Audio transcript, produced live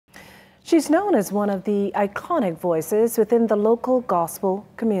She's known as one of the iconic voices within the local gospel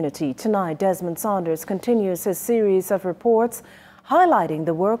community. Tonight, Desmond Saunders continues his series of reports highlighting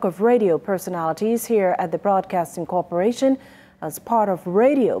the work of radio personalities here at the Broadcasting Corporation as part of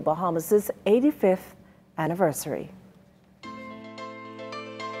Radio Bahamas' 85th anniversary.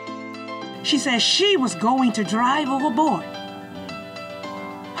 She says she was going to drive overboard,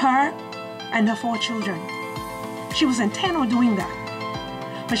 her and her 4 children. She was intent on doing that.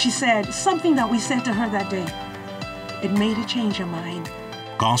 But she said something that we said to her that day. It made her change her mind.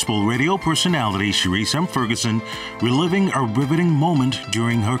 Gospel radio personality Cherise M. Ferguson reliving a riveting moment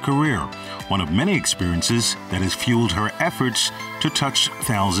during her career, one of many experiences that has fueled her efforts to touch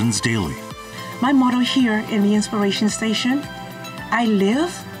thousands daily. My motto here in the Inspiration Station, I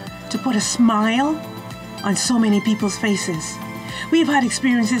live to put a smile on so many people's faces. We've had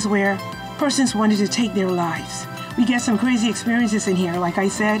experiences where persons wanted to take their lives. We get some crazy experiences in here, like I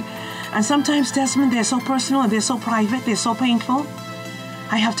said. And sometimes, Desmond, they're so personal and they're so private, they're so painful.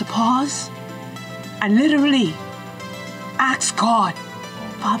 I have to pause and literally ask God,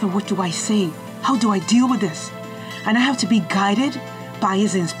 Father, what do I say? How do I deal with this? And I have to be guided by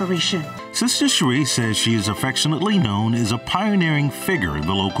His inspiration. Sister Cherise says she is affectionately known as a pioneering figure in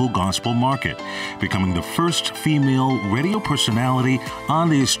the local gospel market, becoming the first female radio personality on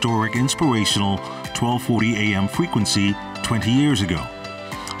the historic inspirational 1240 AM frequency 20 years ago.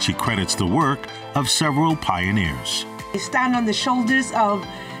 She credits the work of several pioneers. I stand on the shoulders of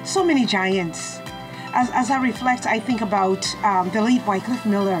so many giants. As I reflect, I think about the late Wycliffe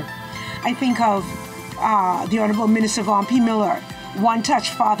Miller. I think of the Honorable Minister Vaughn P. Miller, One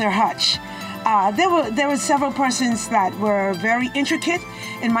Touch Father Hutch. There were several persons that were very intricate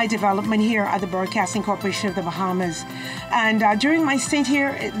in my development here at the Broadcasting Corporation of the Bahamas. And during my stint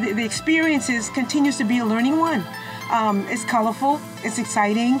here, the experiences continues to be a learning one. It's colorful, it's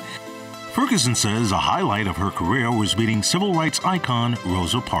exciting. Ferguson says a highlight of her career was meeting civil rights icon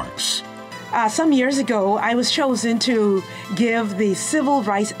Rosa Parks. Some years ago, I was chosen to give the civil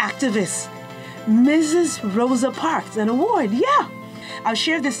rights activist, Mrs. Rosa Parks, an award. Yeah. I've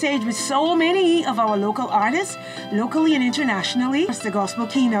shared the stage with so many of our local artists, locally and internationally. The gospel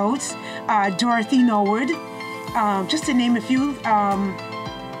keynotes, Dorothy Norwood, just to name a few.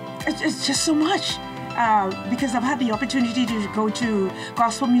 It's just so much because I've had the opportunity to go to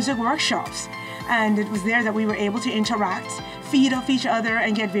gospel music workshops, and it was there that we were able to interact, feed off each other,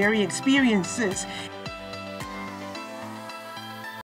 and get varied experiences.